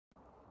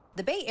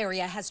The Bay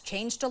Area has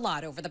changed a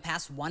lot over the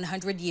past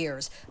 100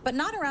 years, but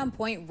not around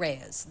Point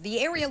Reyes.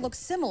 The area looks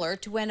similar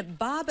to when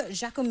Bob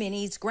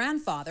Giacomini's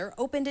grandfather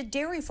opened a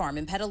dairy farm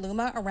in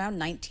Petaluma around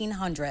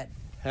 1900.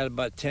 Had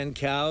about 10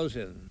 cows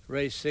and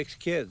raised 6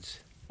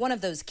 kids. One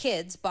of those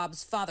kids,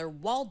 Bob's father,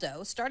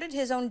 Waldo, started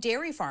his own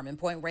dairy farm in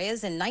Point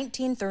Reyes in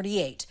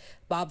 1938.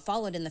 Bob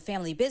followed in the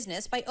family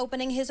business by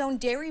opening his own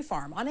dairy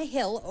farm on a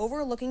hill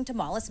overlooking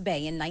Tomales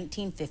Bay in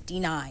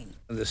 1959.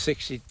 In the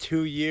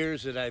 62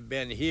 years that I've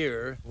been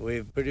here,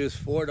 we've produced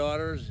 4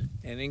 daughters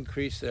and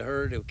increased the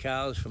herd of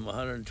cows from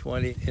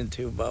 120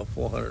 into about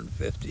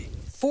 450.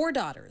 4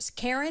 daughters,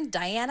 Karen,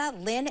 Diana,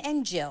 Lynn,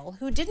 and Jill,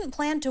 who didn't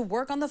plan to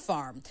work on the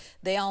farm.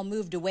 They all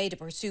moved away to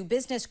pursue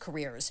business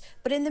careers.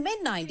 But in the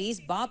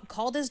mid-90s, Bob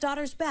called his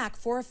daughters back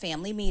for a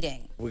family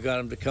meeting. We got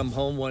them to come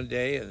home one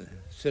day and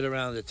sit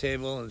around the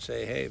table and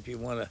say, hey, if you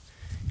want to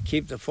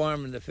keep the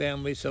farm in the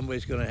family,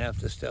 somebody's going to have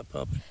to step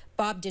up.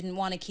 Bob didn't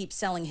want to keep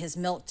selling his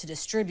milk to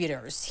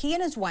distributors. He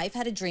and his wife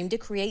had a dream to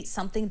create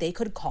something they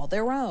could call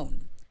their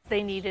own.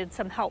 They needed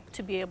some help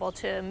to be able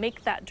to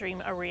make that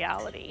dream a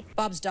reality.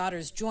 Bob's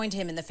daughters joined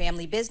him in the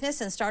family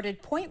business and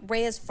started Point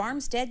Reyes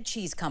Farmstead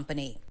Cheese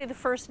Company. The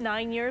first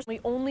 9 years, we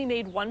only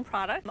made one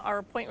product,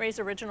 our Point Reyes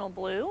Original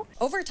Blue.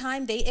 Over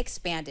time, they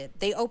expanded.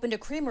 They opened a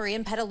creamery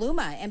in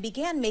Petaluma and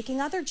began making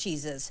other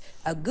cheeses,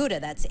 a Gouda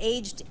that's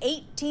aged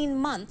 18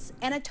 months,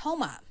 and a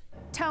Toma.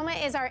 Toma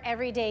is our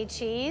everyday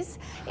cheese.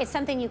 It's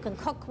something you can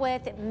cook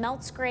with. It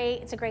melts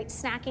great. It's a great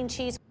snacking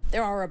cheese.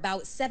 There are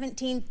about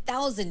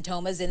 17,000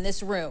 Tomas in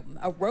this room.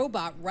 A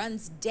robot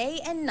runs day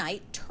and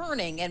night,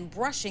 turning and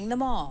brushing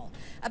them all.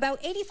 About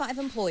 85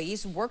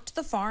 employees worked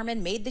the farm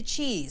and made the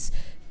cheese.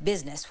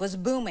 Business was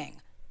booming.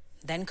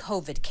 Then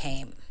COVID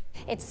came.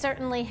 It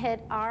certainly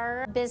hit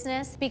our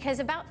business because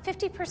about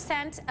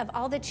 50% of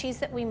all the cheese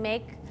that we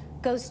make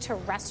goes to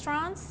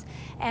restaurants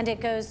and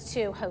it goes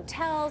to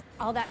hotels.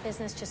 All that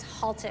business just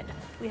halted.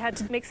 We had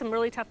to make some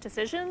really tough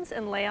decisions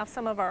and lay off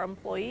some of our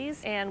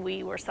employees, and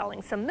we were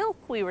selling some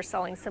milk, we were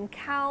selling some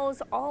cows,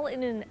 all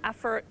in an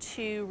effort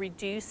to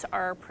reduce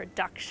our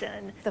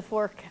production. The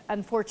fork,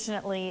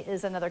 unfortunately,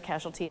 is another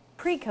casualty.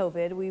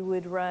 Pre-COVID, we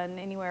would run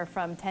anywhere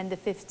from 10 to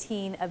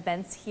 15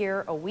 events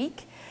here a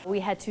week. We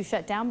had to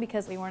shut down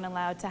because we weren't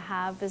allowed to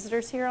have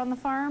visitors here on the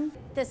farm.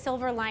 The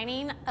silver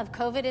lining of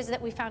COVID is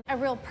that we found a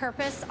real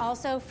purpose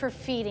also for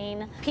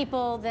feeding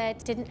people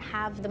that didn't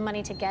have the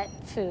money to get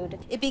food.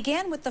 It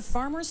began with the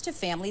Farmers to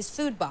Families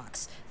food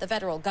box. The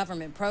federal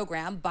government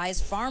program buys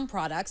farm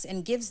products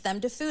and gives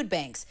them to food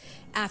banks.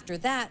 After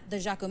that, the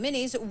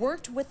Giacominis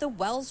worked with the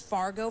Wells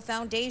Fargo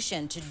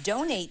Foundation to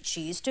donate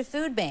cheese to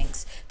food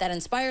banks. That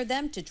inspired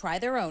them to try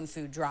their own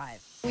food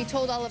drive. We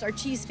told all of our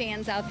cheese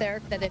fans out there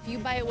that if you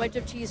buy a wedge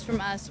of cheese from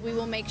us, we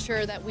will make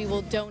sure that we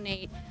will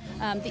donate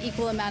the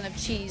equal amount of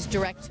cheese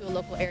direct to a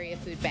local area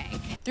food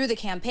bank. Through the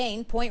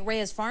campaign, Point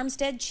Reyes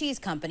Farmstead Cheese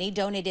Company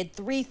donated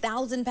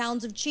 3,000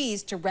 pounds of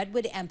cheese to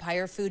Redwood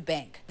Empire Food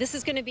Bank. This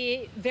is going to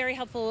be very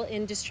helpful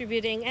in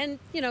distributing and,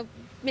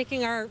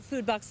 making our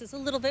food boxes a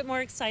little bit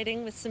more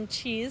exciting with some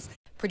cheese.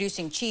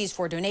 Producing cheese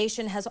for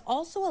donation has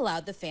also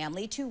allowed the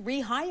family to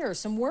rehire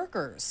some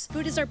workers.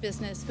 Food is our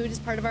business, food is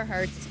part of our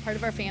hearts, it's part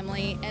of our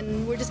family,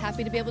 and we're just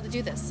happy to be able to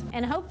do this.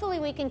 And hopefully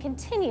we can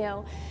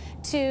continue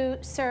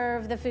to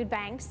serve the food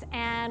banks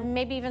and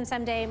maybe even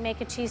someday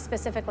make a cheese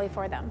specifically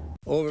for them.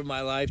 Over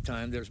my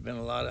lifetime, there's been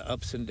a lot of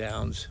ups and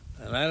downs,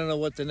 and I don't know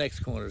what the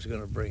next corner is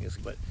going to bring us,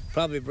 but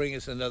probably bring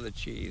us another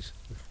cheese.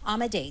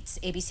 Ama Dates,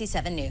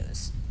 ABC7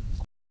 News.